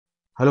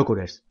Hello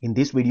coders, in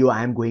this video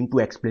I am going to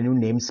explain you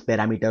names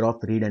parameter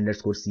of read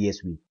underscore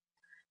CSV.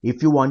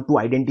 If you want to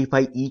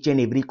identify each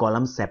and every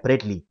column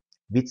separately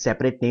with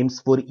separate names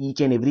for each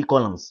and every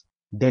columns,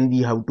 then we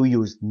have to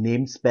use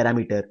names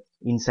parameter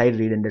inside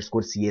read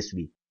underscore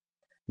CSV.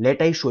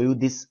 Let I show you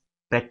this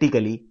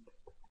practically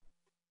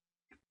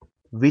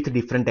with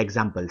different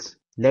examples.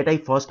 Let I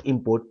first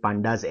import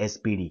Pandas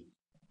SPD.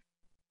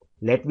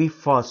 Let me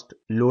first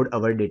load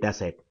our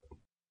dataset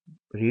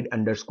read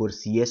underscore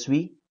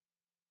CSV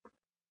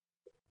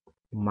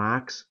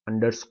marks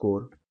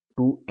underscore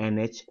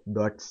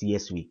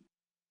 2nh.csv.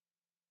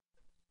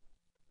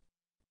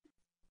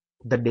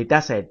 The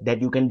dataset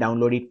that you can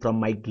download it from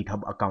my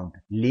GitHub account.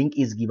 Link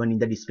is given in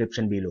the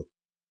description below.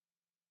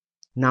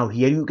 Now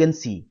here you can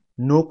see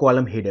no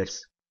column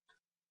headers.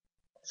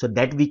 So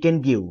that we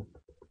can give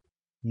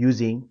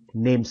using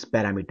names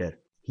parameter.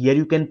 Here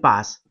you can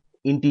pass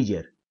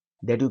integer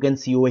that you can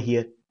see over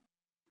here.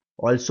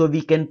 Also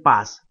we can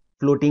pass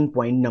floating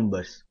point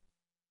numbers.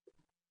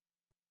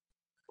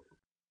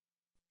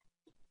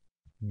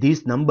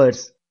 These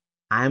numbers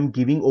I am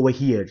giving over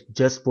here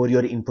just for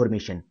your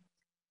information,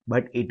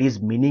 but it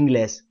is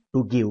meaningless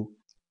to give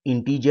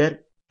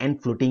integer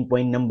and floating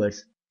point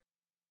numbers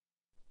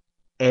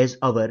as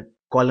our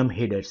column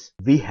headers.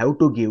 We have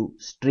to give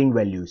string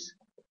values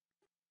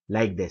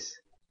like this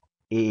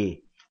AA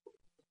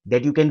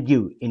that you can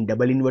give in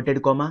double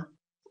inverted comma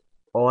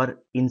or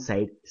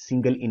inside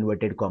single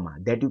inverted comma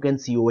that you can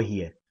see over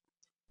here.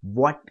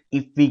 What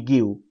if we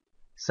give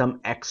some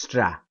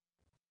extra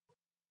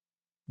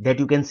that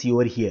you can see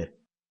over here?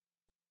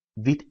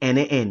 With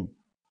NaN,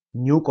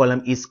 new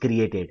column is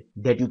created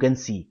that you can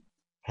see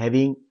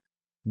having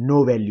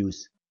no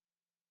values.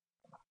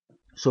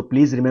 So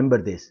please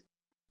remember this.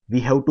 We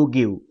have to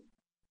give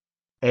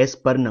as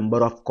per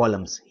number of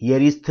columns. Here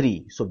is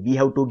 3. So we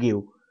have to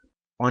give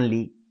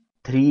only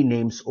 3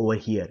 names over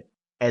here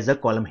as a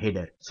column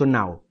header. So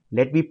now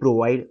let me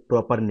provide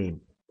proper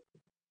name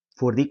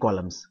for the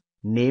columns.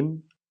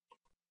 Name,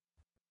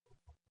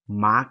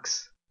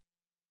 marks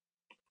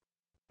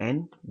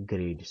and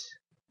grades.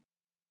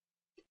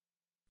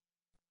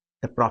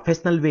 The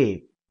professional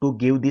way to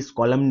give these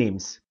column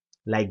names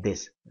like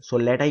this. So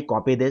let I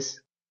copy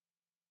this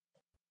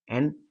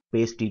and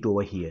paste it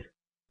over here.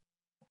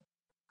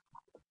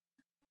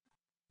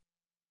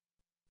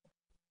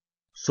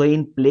 So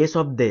in place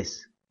of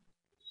this,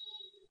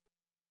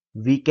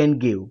 we can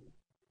give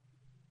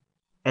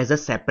as a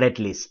separate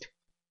list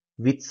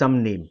with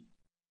some name.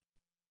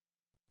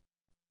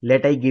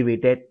 Let I give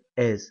it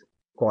as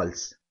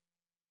calls.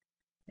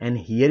 And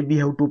here we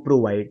have to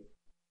provide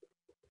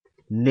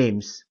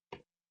names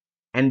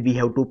and we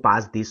have to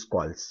pass these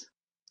calls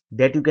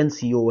that you can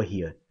see over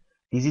here.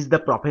 This is the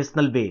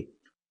professional way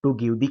to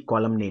give the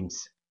column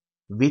names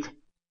with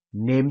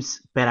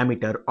names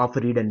parameter of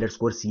read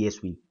underscore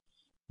CSV.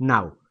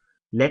 Now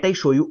let I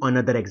show you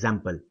another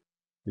example.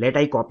 Let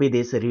I copy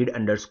this read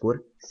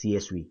underscore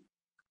CSV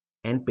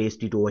and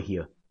paste it over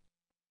here.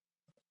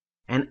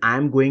 And I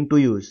am going to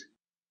use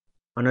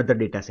another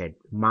dataset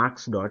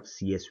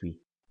marks.csv.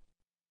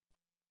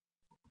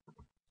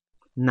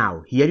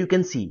 Now here you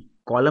can see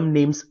column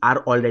names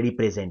are already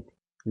present.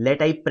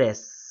 Let I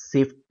press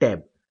shift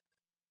tab.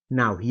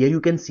 Now here you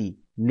can see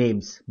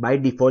names by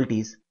default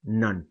is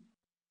none.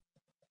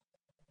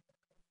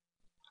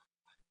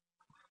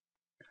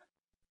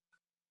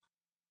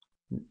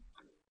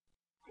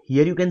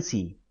 Here you can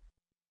see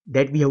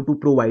that we have to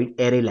provide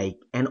array like,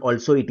 and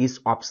also it is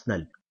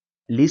optional.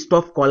 List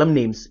of column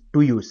names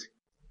to use.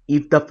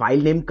 If the file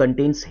name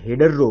contains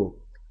header row,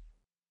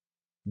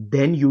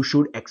 then you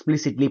should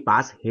explicitly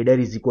pass header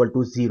is equal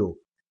to 0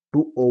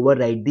 to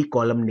override the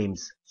column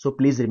names. So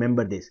please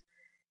remember this.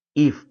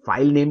 If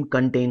file name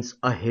contains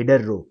a header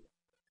row,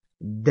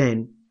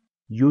 then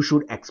you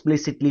should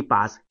explicitly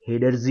pass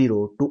header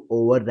 0 to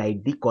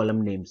override the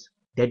column names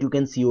that you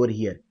can see over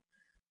here.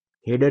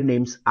 Header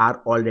names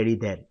are already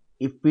there.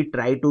 If we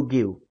try to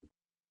give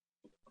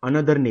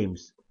another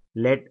names,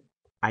 let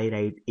I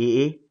write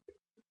AA,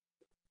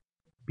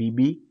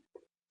 BB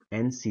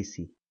and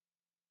CC.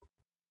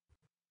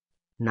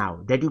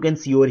 Now that you can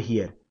see over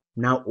here,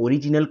 now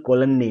original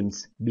column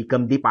names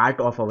become the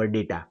part of our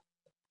data.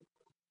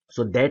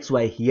 So that's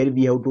why here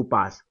we have to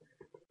pass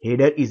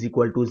header is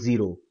equal to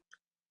 0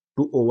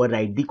 to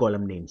override the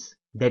column names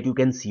that you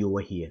can see over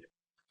here.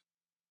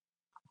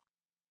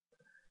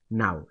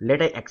 Now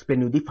let I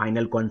explain you the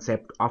final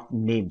concept of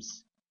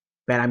names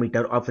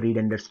parameter of read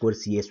underscore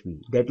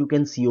CSV that you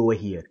can see over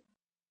here.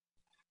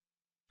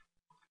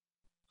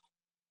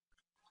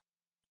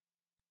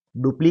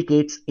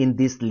 Duplicates in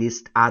this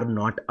list are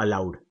not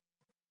allowed.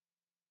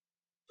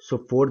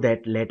 So for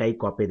that let I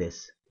copy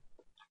this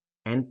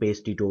and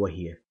paste it over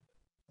here.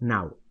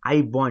 Now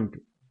I want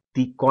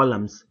the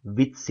columns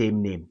with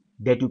same name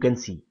that you can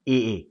see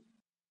AA.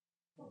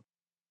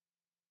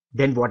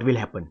 Then what will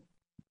happen?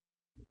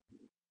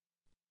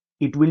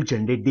 It will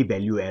generate the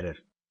value error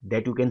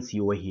that you can see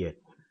over here.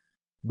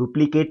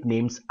 Duplicate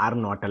names are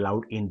not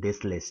allowed in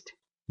this list.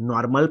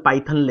 Normal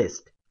Python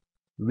list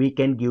we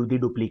can give the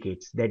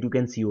duplicates that you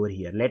can see over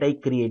here. Let I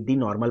create the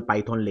normal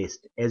Python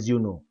list, as you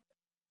know,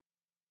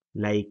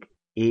 like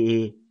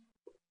AA,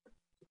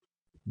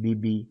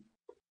 BB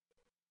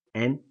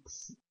and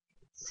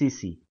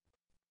CC.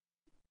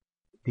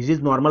 This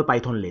is normal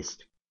Python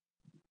list.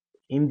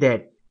 In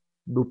that,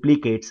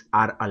 duplicates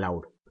are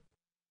allowed.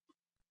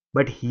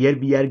 But here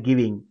we are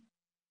giving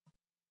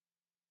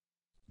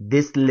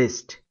this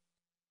list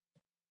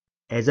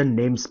as a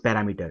names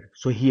parameter.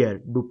 So here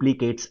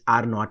duplicates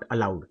are not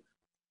allowed.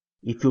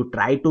 If you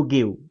try to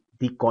give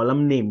the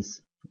column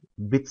names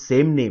with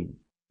same name,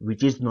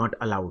 which is not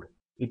allowed,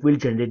 it will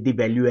generate the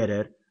value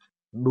error.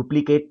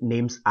 Duplicate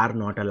names are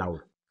not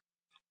allowed.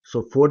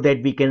 So for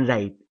that we can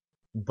write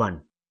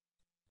 1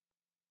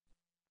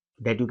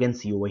 that you can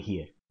see over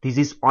here. This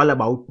is all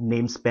about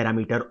names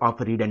parameter of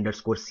read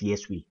underscore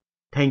CSV.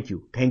 Thank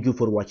you. Thank you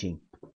for watching.